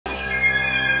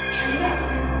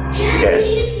you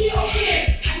guys.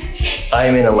 I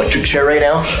am in an electric chair right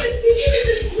now.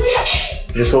 I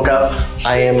just woke up.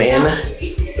 I am in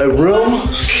a room.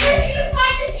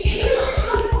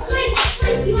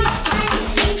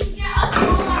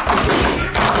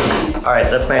 All right,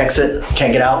 that's my exit.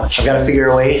 Can't get out. I've got to figure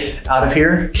a way out of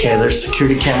here. Okay, there's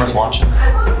security cameras watching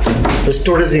us. This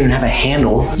door doesn't even have a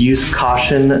handle. Use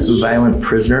caution, violent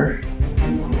prisoner.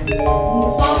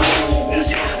 Let's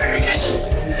see what's up here, guys.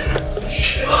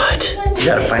 What? We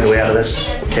gotta find a way out of this.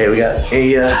 Okay, we got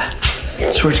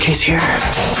a storage case here.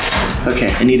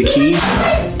 Okay, I need a key.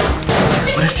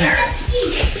 What is there?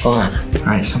 Hold on. All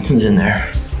right, something's in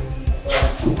there.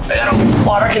 I got a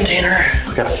water container.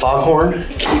 I got a foghorn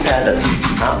keypad that's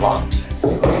not locked.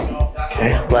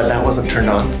 Okay, glad that wasn't turned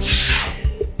on.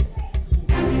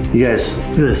 You guys, look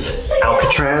at this.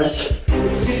 Alcatraz.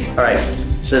 All right,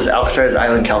 it says Alcatraz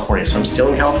Island, California. So I'm still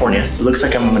in California. It looks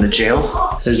like I'm in a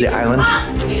jail. There's the island.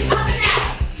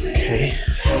 Okay.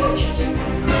 All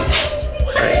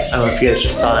right, I don't know if you guys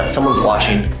just saw that. Someone's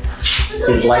watching.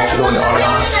 These lights are going on and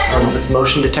off. It's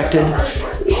motion detected.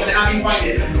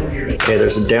 Okay,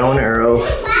 there's a down arrow,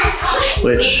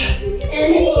 which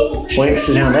points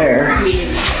to down there,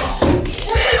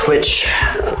 which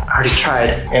I already tried.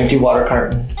 Empty water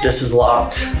carton. This is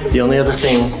locked. The only other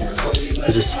thing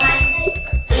is this.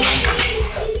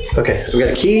 Okay, we got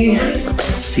a key.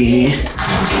 Let's see.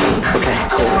 Okay,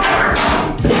 cool.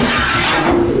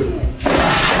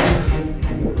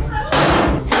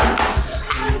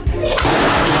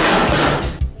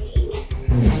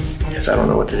 Guess I don't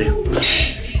know what to do.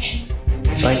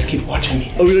 These lights keep watching me.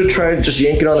 I'm gonna try and just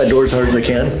yank it on that door as hard as I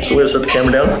can. So we're gonna set the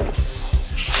camera down. Let's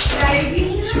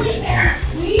see what's in here.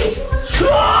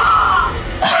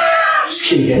 Just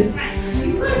kidding, guys.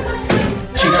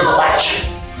 She does a latch.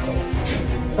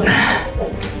 Alright.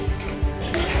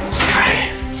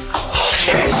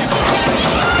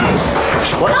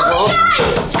 What in the world?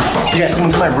 You guys,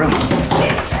 someone's in my room.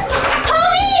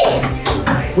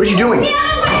 What are you doing?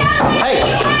 Hey!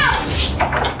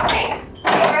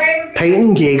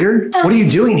 Payton Yeager? What are you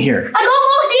doing here? I got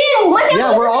locked in!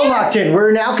 Yeah, we're all locked in.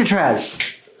 We're in Alcatraz.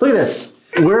 Look at this.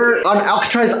 We're on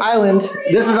Alcatraz Island.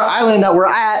 This is our island that we're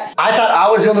at. I thought I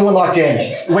was the only one locked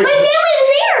in. Wait. My family's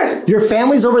there! Your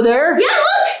family's over there? Yeah,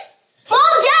 look!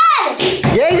 Mom, Dad!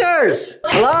 Yeagers!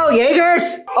 Hello, Yeagers?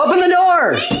 Open the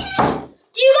door!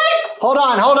 Do you guys... Hold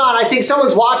on. I think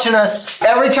someone's watching us.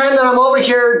 Every time that I'm over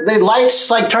here, the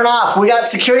lights like turn off. We got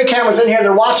security cameras in here.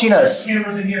 They're watching us.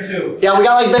 Cameras in here too. Yeah, we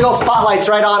got like big old spotlights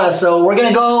right on us. So we're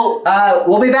gonna go,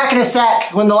 we'll be back in a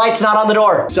sec when the light's not on the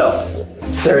door. So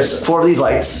there's 4 of these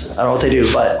lights. I don't know what they do,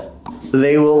 but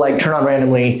they will like turn on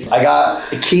randomly. I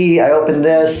got a key, I opened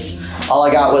this. All I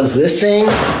got was this thing.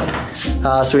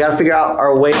 So we gotta figure out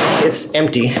our way. It's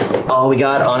empty. All we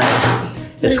got on it,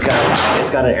 it's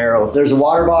got an arrow. There's a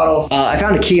water bottle. I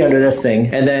found a key under this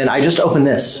thing, and then I just opened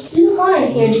this. There's a phone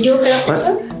in here. Did you open up this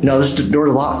one? No, this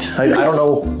door's locked. I don't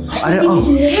know.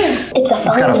 It's a phone.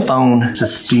 It's got a phone. It's a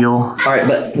steel. All right,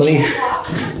 but let me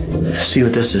see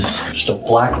what this is. Just a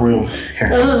black room here.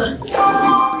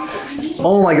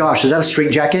 Oh my gosh, is that a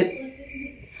straight jacket?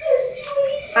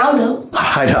 I don't know.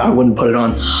 I wouldn't put it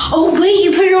on. Oh wait,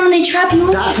 you put it on and they trap you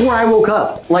in? That's where I woke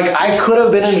up. Like I could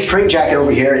have been in a straight jacket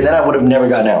over here and then I would have never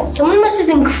gotten out. Someone must have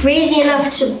been crazy enough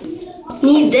to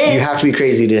need this. You have to be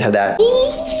crazy to have that.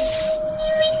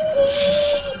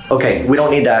 Okay, we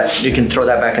don't need that. You can throw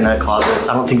that back in that closet.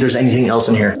 I don't think there's anything else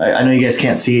in here. I know you guys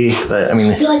can't see, but I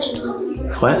mean. The light turned on.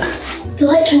 What? The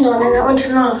light turned on and that one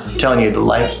turned off. I'm telling you, the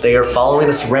lights, they are following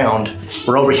us around.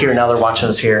 We're over here, now they're watching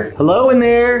us here. Hello in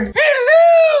there. Hello!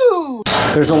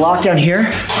 There's a lock down here.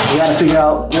 We gotta figure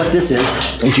out what this is.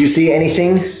 Do you see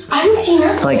anything? I haven't seen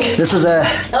nothing. Like, this is a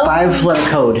 5-letter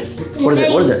code. What is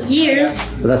it? What is it? Years.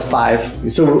 Well, that's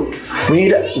 5. So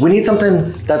we need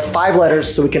something that's 5 letters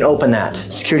so we can open that.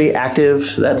 Security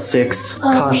active, that's 6.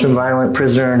 Caution violent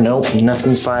prisoner, nope,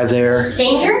 nothing's 5 there.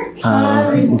 Danger?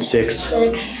 6.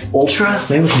 6. Ultra,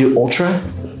 maybe we can do ultra.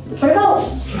 What about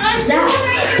that?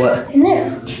 What? In there.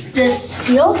 This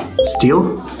steel? Steel?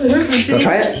 Mm-hmm. Wanna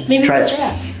try it? Maybe try it.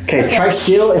 That. Okay, try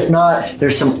steel. If not,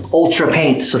 there's some ultra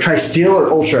paint. So try steel or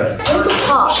ultra. Where's the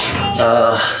top?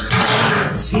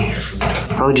 Let's see.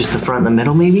 Probably just the front and the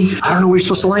middle, maybe? I don't know where you're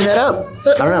supposed to line that up.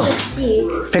 I don't know. Just see.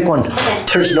 Pick one. Okay.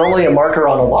 There's normally a marker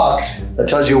on a lock that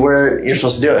tells you where you're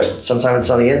supposed to do it. Sometimes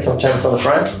it's on the end, sometimes it's on the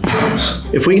front.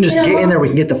 If we can just get in there, we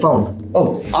can get the phone.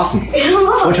 Oh, awesome.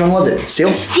 Which one was it? Steel?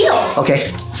 It's steel. Okay.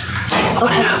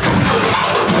 Okay.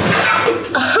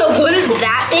 What is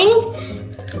that thing?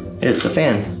 It's a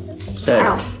fan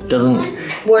that doesn't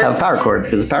have a power cord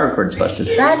because the power cord's busted.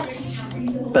 That's...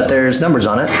 But there's numbers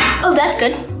on it. Oh, that's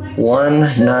good.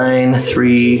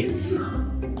 193.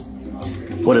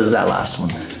 What is that last one?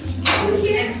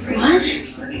 What?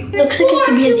 Looks like it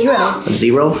could be a 0. A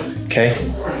 0? Okay.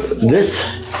 This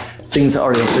thing's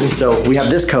already open, so we have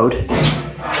this code.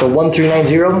 So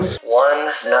 1390.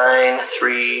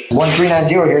 193.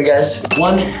 1390 here, you guys.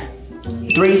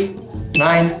 1390.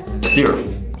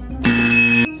 1930.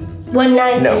 No.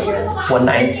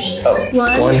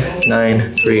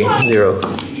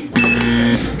 1930.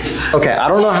 Okay, I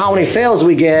don't know how many fails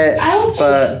we get,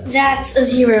 but That's a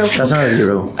 0. that's not a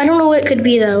 0. I don't know what it could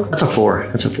be though. That's a 4.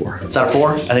 That's a 4. Is that a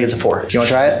 4? I think it's a 4. Do you want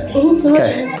to try it?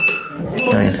 Okay.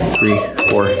 9, 3,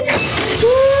 4.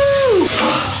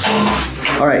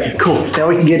 All right, cool. Now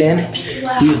we can get in,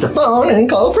 use the phone, and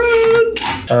call a friend.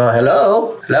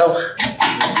 Hello? Hello?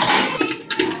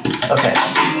 Okay.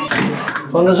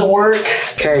 Phone doesn't work.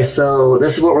 Okay, so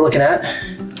this is what we're looking at.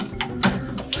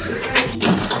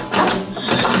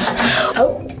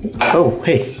 Oh,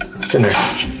 hey, what's in there?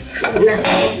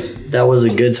 Nothing. That was a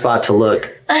good spot to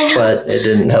look, but it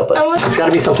didn't help us. It's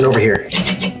gotta be something over here.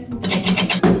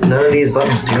 None of these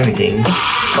buttons do anything.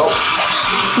 Oh.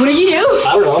 What did you do?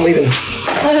 I don't know, I'm leaving.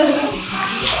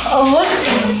 Oh, what?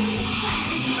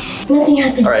 Nothing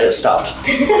happened. All right, it stopped.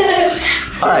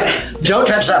 All right, don't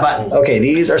touch that button. Okay,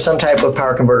 these are some type of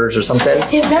power converters or something.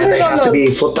 If numbers They on have to them.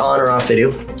 be flipped on or off, they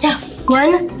do. Yeah.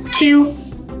 1, 2,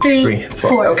 3,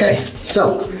 4. Okay,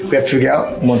 so we have to figure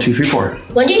out 1, 2, 3, 4.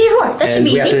 1, 2, 3, 4. That should And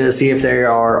be we have easy. to see if they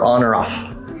are on or off.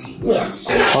 Yes.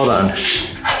 Hold on.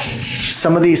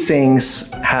 Some of these things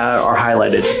are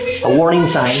highlighted. A warning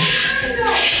sign.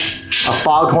 A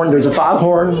foghorn. There's a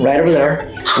foghorn right over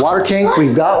there. Water tank.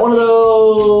 We've got one of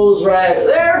those right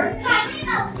there.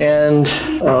 And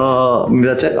maybe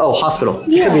that's it. Oh, hospital.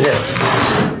 It could be this.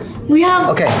 We have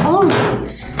Okay. all of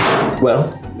those.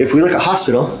 Well, if we look at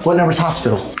hospital, what number is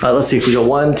hospital? Let's see if we go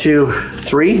 1, 2,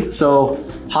 3. So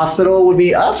hospital would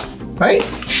be up, right?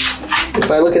 If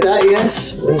I look at that, you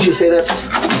guys, wouldn't you say that's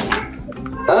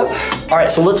up? All right,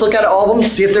 so let's look at all of them,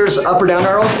 see if there's up or down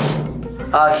arrows.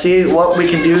 See what we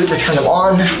can do to turn them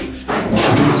on.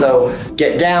 So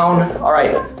get down. All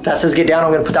right, that says get down.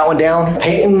 I'm gonna put that one down.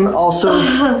 Payton also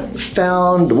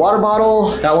found water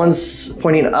bottle. That one's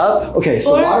pointing up. Okay,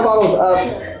 so water bottle's up.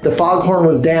 The foghorn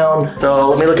was down. So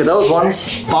let me look at those ones.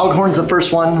 Foghorn's the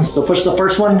first one. So push the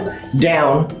first one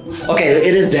down. Okay,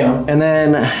 it is down. And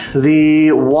then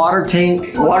the water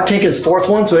tank is fourth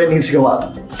one, so it needs to go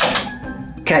up.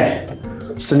 Okay,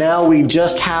 so now we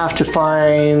just have to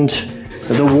find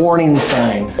the warning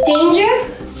sign. Danger?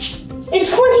 It's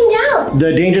pointing down.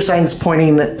 The danger sign's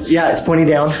pointing, yeah, it's pointing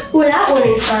down. Or that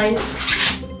warning sign.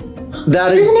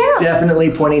 That is There's an arrow. definitely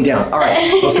pointing down. All right,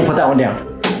 let's go put that one down.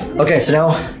 Okay, so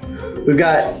now we've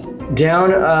got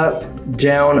down, up,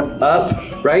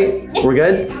 right? Yeah. We're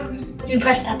good? Do you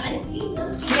press that button?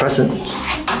 Press it.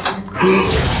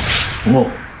 Whoa.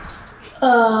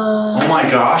 Oh my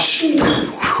gosh.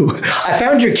 I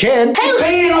found your kid. Hey,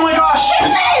 Payton, oh my gosh.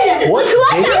 Payton! What? Who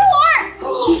opened Payton? the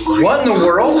door? What in the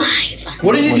world?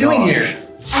 What are you doing here?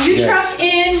 Are you Yes. trapped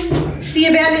in the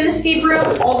abandoned escape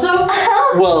room also?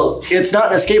 Well, it's not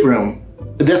an escape room.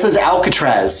 This is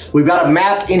Alcatraz. We've got a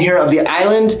map in here of the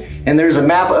island, and there's a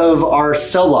map of our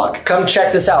cell block. Come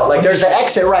check this out. Like, there's an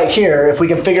exit right here if we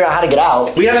can figure out how to get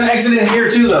out. We have an exit in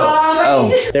here too though. Oh,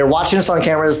 they're watching us on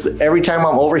cameras. Every time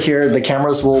I'm over here, the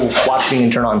cameras will watch me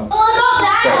and turn on. Oh, I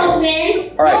got that open.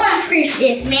 All right. No one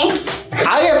appreciates me.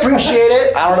 I appreciate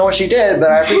it. I don't know what she did, but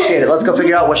I appreciate it. Let's go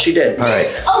figure out what she did. All right.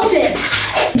 Open.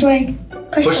 Do I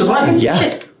Push the button.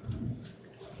 Yeah.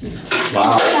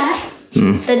 Wow.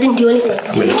 That didn't do anything.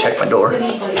 I'm gonna check my door.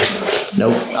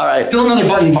 Nope. All right. Feel another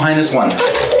button behind this one.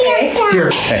 Here.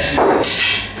 Okay.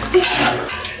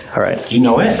 All right. Do you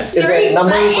know it? Is it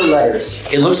numbers or letters?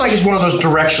 It looks like it's one of those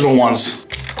directional ones.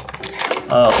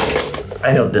 Oh,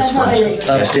 I know this That's not one. it.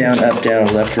 Up, down,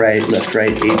 left, right,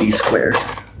 AB square.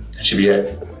 That should be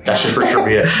it. That should for sure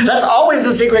be it. That's always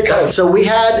the secret code. So we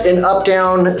had an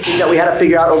up-down thing that we had to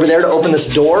figure out over there to open this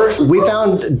door. We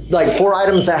found like 4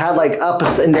 items that had like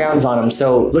ups and downs on them.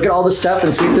 So look at all this stuff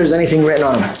and see if there's anything written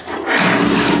on them.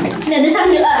 No, this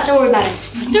happened to us. Don't worry about it.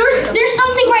 There's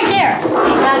something right there.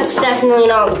 That's definitely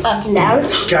not up and down.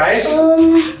 Guys,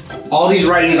 all these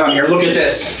writings on here, look at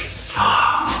this.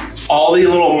 All these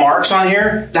little marks on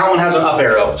here, that one has an up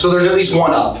arrow. So there's at least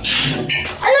one up. And then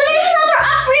there's another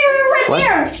up right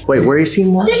there. Wait, where are you seeing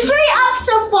more? There's 3 ups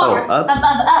so far. Oh, up? Up.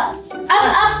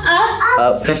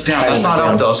 Up. That's down. That's not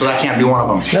up though, so that can't be one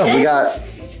of them. No, we got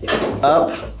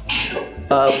up,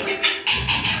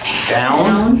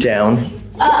 Down. down,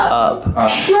 up.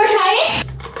 You want to try it?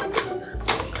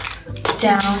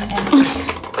 Down and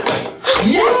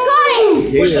Yes!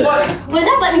 Push the button. What is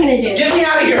that button gonna do? Get me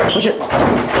out of here. Push it.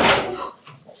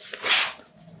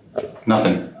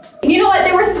 Nothing. You know what?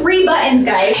 There were 3 buttons,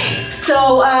 guys.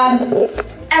 So,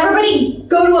 everybody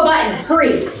go to a button.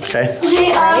 Hurry. Okay.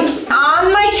 Okay,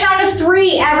 On my count of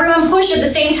 3, everyone push at the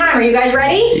same time. Are you guys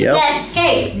ready? Yep. yes.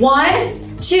 Okay.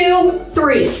 1, 2,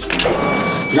 3.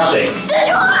 Nothing. The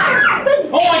door!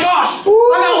 Oh my gosh!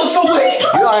 Let's go play.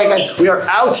 All right, guys, we are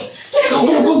out.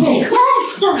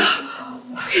 Yes!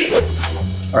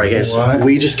 All right, guys,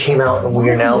 we just came out and we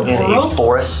are now in a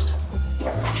forest.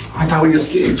 I thought we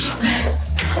escaped.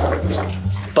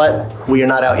 But we are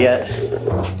not out yet.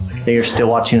 They are still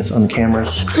watching us on the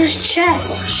cameras. There's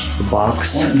chests. The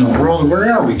box. What in the world?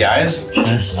 Where are we, guys?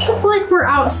 Chest. It's like we're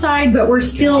outside, but we're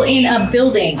still in a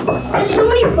building. There's so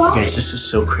many boxes. Guys, this is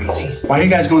so crazy. Why are you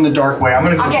guys going the dark way? I'm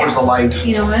gonna go towards the light.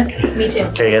 You know what? Me too.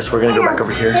 Okay, guys, we're gonna go back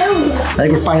over here. I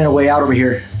think we're finding a way out over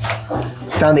here.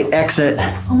 Found the exit.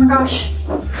 Oh my gosh.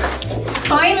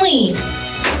 Finally.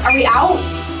 Are we out?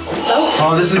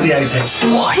 Oh, this is the exit.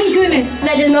 What? Thank goodness.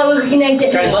 That does not look like an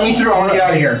exit. Guys, let me through. I want to get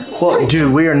out of here. Well,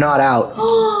 dude, we are not out.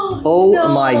 Oh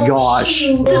my gosh.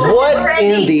 What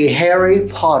in the Harry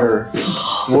Potter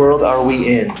world are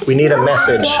we in? We need a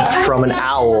message from an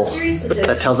owl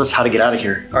that tells us how to get out of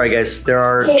here. All right, guys, there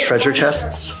are treasure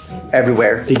chests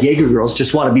everywhere. The Yeager girls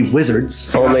just want to be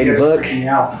wizards. Old lady book,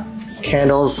 Yeah.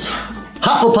 candles,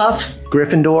 Hufflepuff,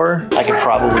 Gryffindor. I could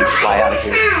probably fly out of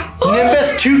here.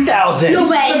 Nimbus 2000. No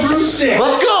way. Let's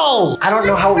go. I don't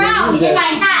know how we're gonna use in my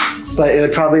this, hat. but it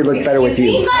would probably look better with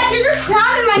You you. guys, there's a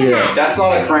crown in my Yeah. hat. That's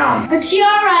not a crown. A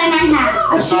tiara in my hat.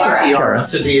 It's not a tiara.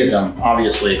 It's a diadem,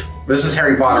 obviously. This is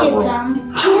Harry Potter world.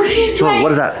 Jordan, So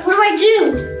what is that? what do I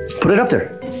do? Put it up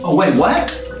there. Oh, wait, what?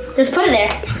 Just put it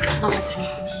there.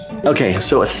 Okay,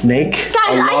 so a snake,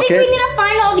 Guys, a I think locket, we need to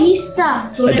find all these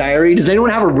stuff. a diary. Does anyone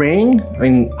have a ring? I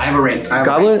mean, I have a ring. I have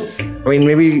goblet? I mean,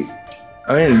 maybe,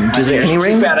 does it any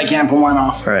ring? Fat, I can't pull mine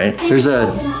off. All right, there's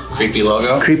a Creepy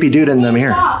logo. creepy dude in the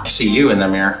mirror. I see you in the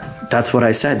mirror. That's what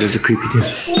I said, there's a creepy dude.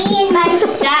 Me and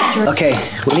my dad. Okay,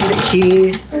 we need a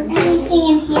key. Anything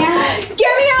in here?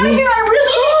 Get me out of here. I really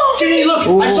Jenny, look!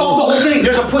 I solved the whole thing.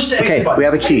 There's a push to exit Okay, button. we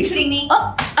have a Are you key. kidding me?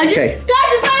 Oh, I just, Okay. guys,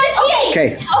 I found a key.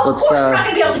 Okay, Of let's, course we're not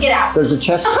gonna be able to get out. there's a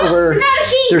chest over, Found a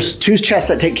key. there's 2 chests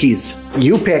that take keys.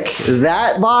 You pick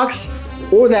that box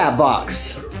or that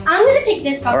box. I'm gonna pick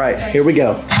this box. All right, first. here we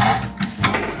go.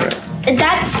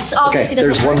 That's Okay, obviously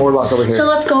doesn't there's one work. more lock over here. So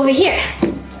let's go over here.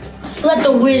 Let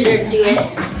the wizard do it.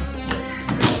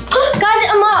 Guys, it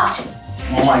unlocked.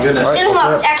 Oh my goodness. All right. It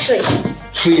unlocked, actually.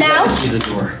 Please Now? let me see the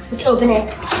door. Let's open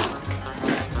it.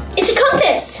 It's a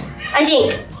compass, I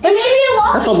think. Let's see a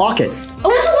locket. That's a locket. Oh,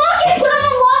 it's a locket. Put on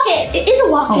the locket. It is a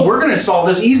locket. Oh, we're gonna solve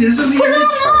this easy. This is the Put it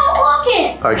easiest. on the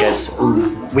locket. All right,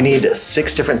 guys, we need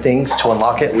 6 different things to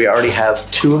unlock it. We already have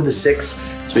 2 of the 6,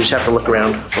 so we just have to look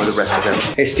around for the rest of them.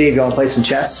 Hey, Steve, you wanna play some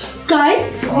chess? Guys,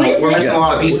 what is We're this? missing a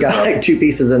lot of We pieces. got though. like 2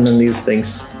 pieces and then these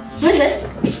things. What is this?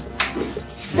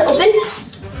 Is it open?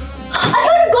 I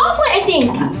found a gauntlet, I think.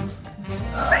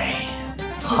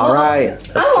 All right,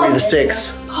 that's 3 of the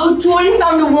 6. Oh, Jordan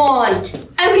found a wand.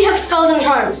 And we have spells and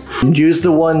charms. Use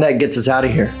the one that gets us out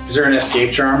of here. Is there an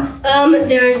escape charm?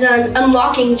 There's an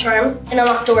unlocking charm and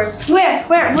unlock doors. Where?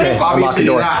 What Okay. is it? Obviously,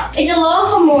 door. that. It's a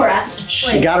Hamora.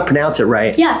 You gotta pronounce it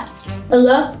right. Yeah.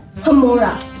 Allah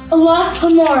Hamora. Allah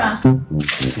Hamora.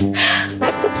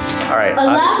 All right,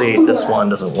 Allah. obviously this one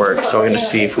doesn't work, so we're gonna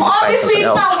see if we can find Obviously something it's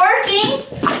else. not working.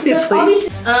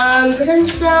 Obviously. Prison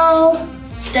spell,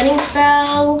 stunning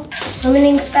spell,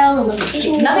 summoning spell,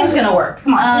 levitation. Nothing's gonna work.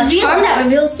 Come on. Charm that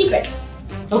reveals secrets.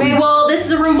 Okay, well, this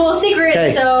is a room full of secrets,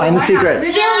 Okay, so find the why not? secrets.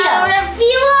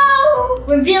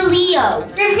 Revelio.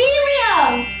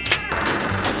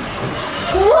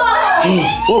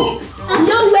 Whoa! Whoa.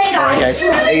 No way, All right, guys.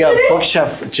 guys. A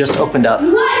bookshelf just opened up. Guys,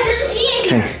 there's a key in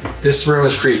here. Okay, This room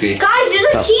is creepy. Guys,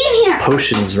 there's a key in here.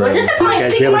 potions room. Was it the My Guys, we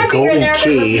sticky have a marker in golden there. There's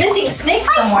key. a missing snake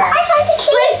somewhere. I found the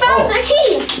key. I found the key.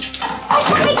 I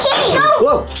found the key. No.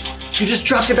 Whoa! You just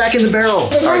dropped it back in the barrel. All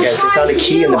right, guys, we found a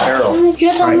key in the barrel. You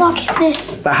have to All right. unlock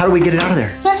this. But how do we get it out of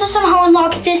there? You have to somehow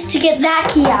unlock this to get that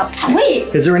key out.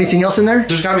 Wait, Is there anything else in there?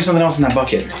 There's gotta be something else in that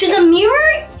bucket. there's a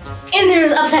mirror and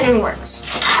there's upside down words. Is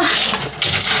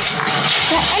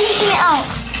there anything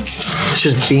else? It's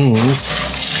just beans.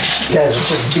 Guys, it's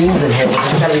just beans in here.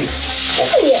 There's gotta be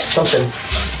something.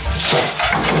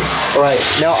 All right,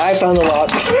 now I found the lock.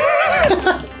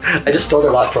 I just stole the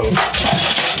lock from him.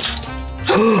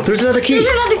 There's another key. There's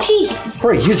another key.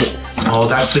 Hurry, use it. Oh,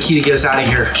 that's the key to get us out of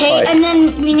here. Okay, Right. and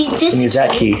then we need this. Use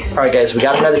that key. All right, guys, we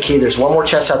got another key. There's one more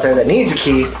chest out there that needs a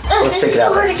key. Let's take it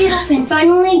out. Hard to get open.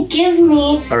 Finally, give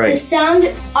me All right. the sound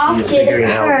often figuring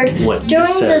out heard what during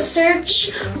this the says.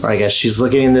 search. All right, guys, she's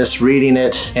looking at this, reading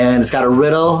it, and it's got a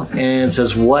riddle, and it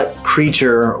says, what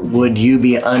creature would you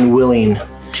be unwilling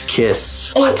to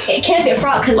kiss? It can't be a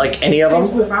frog because Like any of them?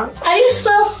 How do you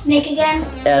spell snake again?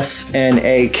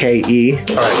 S-N-A-K-E.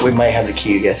 All right, we might have the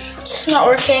key, you guys. It's not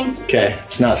working. Okay,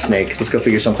 it's not snake. Let's go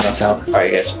figure something else out. All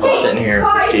right, guys, I'm sitting here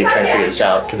with Steve trying to figure this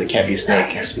out because it can't be snake.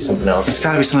 It has to be something else. It's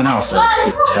gotta be something else.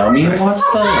 Tell me what's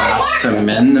the last to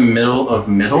mend the middle of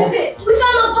middle? We found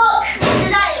the book.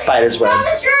 Spider's We found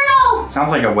web. the journal.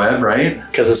 Sounds like a web, right?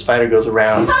 Because the spider goes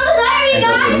around. We found the diary, And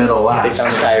does guys. the middle They last.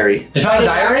 found a diary. They found a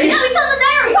diary? Yeah, we found the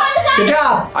diary. We found the diary. Good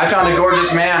job. I found a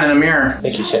gorgeous man in a mirror. I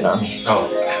think he's hitting on me.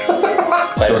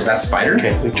 Oh. So is that spider?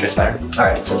 Okay, we can try spider. All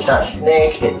right, so it's not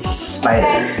snake, it's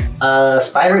spider.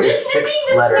 Spider is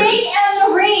 6 letters. Snake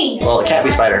and the ring. Well, it can't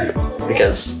be spider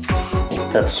because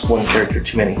that's one character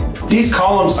too many. These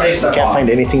columns say We stuff can't on. find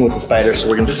anything with the spider, so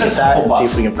we're gonna skip that and see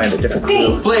if we can find a different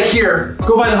clue. Blake, here.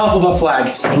 Go by the Hufflepuff flag.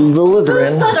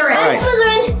 Slytherin. Slytherin. All right.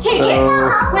 Slytherin. Take it.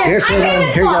 So, Where? here's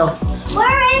Slytherin. Here you go.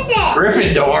 Where is it?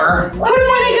 Gryffindor. Where do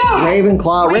I go?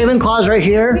 Ravenclaw. Ravenclaw's right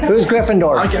here. Who's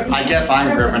Gryffindor? I guess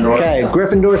I'm Gryffindor. Okay,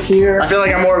 Gryffindor's here. I feel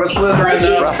like I'm more of a Slytherin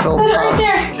though. Rufflepuff.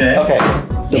 Okay. Okay,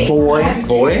 the boy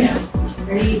Boy.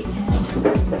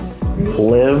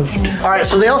 lived. All right,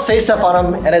 so they all say stuff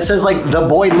on them, and it says like the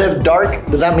boy lived dark.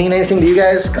 Does that mean anything to you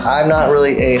guys? I'm not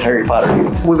really a Harry Potter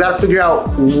dude. We've got to figure out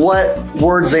what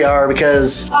words they are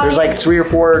because there's like 3 or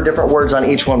 4 different words on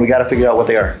each one. We got to figure out what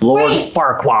they are. Lord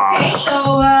Farquaad.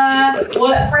 So,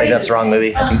 what I phrase? think that's the wrong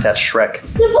movie. I think that's Shrek.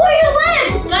 The boy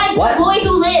who lived. Guys, What? the boy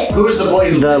who lived. Who's the boy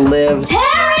who... The lived.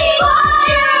 Harry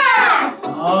Potter!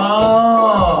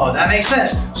 Oh, that makes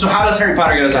sense. So how does Harry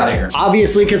Potter get us out of here?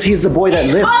 Obviously, because he's the boy that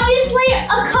lived. Obviously,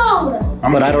 a code.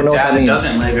 But I don't know what that means.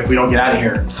 doesn't live if we don't get out of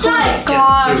here. Guys,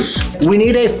 Gosh. We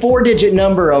need a 4-digit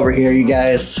number over here, you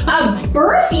guys. A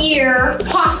birth year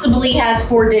possibly has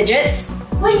 4 digits.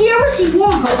 what year was he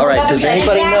born? All right, does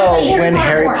anybody know when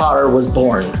Harry Potter was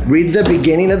born? Read the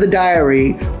beginning of the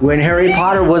diary when Harry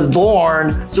Potter was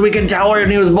born so we can tell when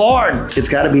he was born. It's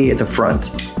got to be at the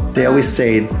front. They always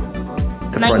say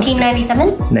the front. 1997?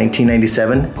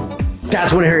 1997.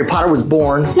 That's when Harry Potter was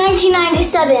born.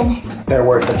 1997. Better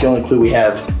work, that's the only clue we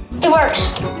have. It worked.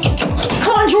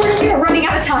 Come on, Jordan, we are running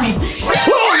out of time.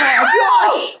 Oh my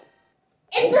gosh!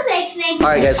 It's a fake snake. All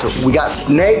right, guys, so we got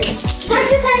snake.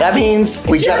 That means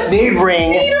we just need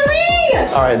ring. Need a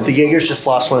ring! All right, the Yeagers just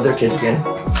lost one of their kids again.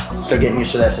 They're getting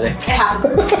used to that today. It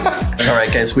happens. All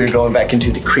right, guys, we're going back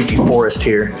into the creepy forest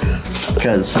here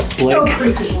because So Blake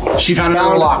creepy. She found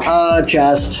another lock. found a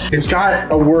chest. It's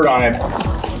got a word on it.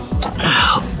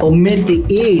 Omit the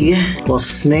E. Well,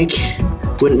 snake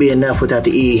wouldn't be enough without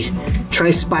the E.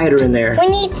 Try spider in there.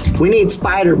 We need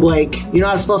spider, Blake. You know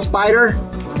how to spell spider?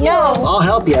 No. I'll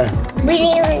help you. We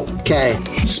need. Okay.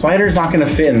 Spider's not gonna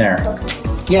fit in there.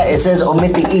 Yeah, it says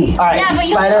omit the E. All right, Yeah, but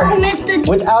you spider have to omit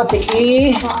the. without the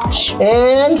E. Gosh.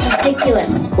 And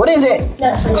Ridiculous. what is it?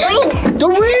 That's the ring. The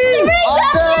ring!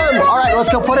 Awesome! Yes! All right, let's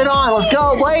go put it on. Let's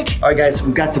go, Blake. All right, guys,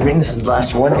 we've got the ring. This is the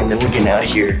last one, and then we're getting out of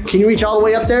here. Can you reach all the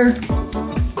way up there?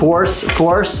 Of course, of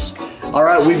course. All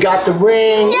right, we've got the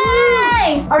ring.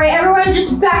 Yay! All right, everyone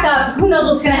just back up. Who knows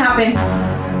what's gonna happen?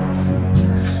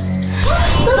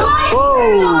 The lights Whoa.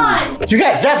 turned on. You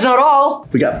guys, that's not all.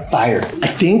 We got fire. I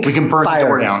think We can burn fire. the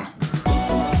door down.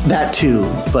 That too,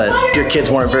 but your kids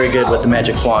weren't very good with the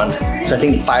magic wand. So I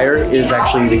think fire is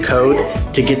actually the code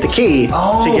to get the key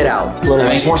to get out. A little That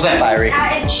makes more sense. Fiery.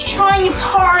 It's trying its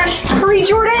hard. Hurry,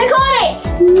 Jordan. I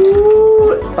got it.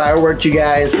 Ooh, fireworks, you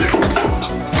guys.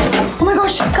 Oh my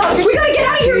gosh, we gotta get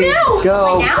out of here now.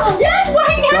 Go. Now? Yes,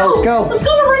 right now. Let's go. Let's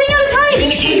go, we're running out of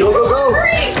time. Go, go, go.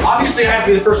 Hurry. Obviously, I have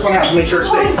to be the first one out to make sure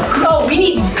it's safe. No, we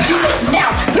need to do it now.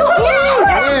 Go,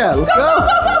 Yeah, let's go, go. go,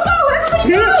 go, go, go.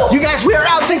 Everybody go. You guys, we are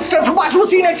out. Thanks so much for watching. We'll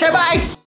see you next time. Bye.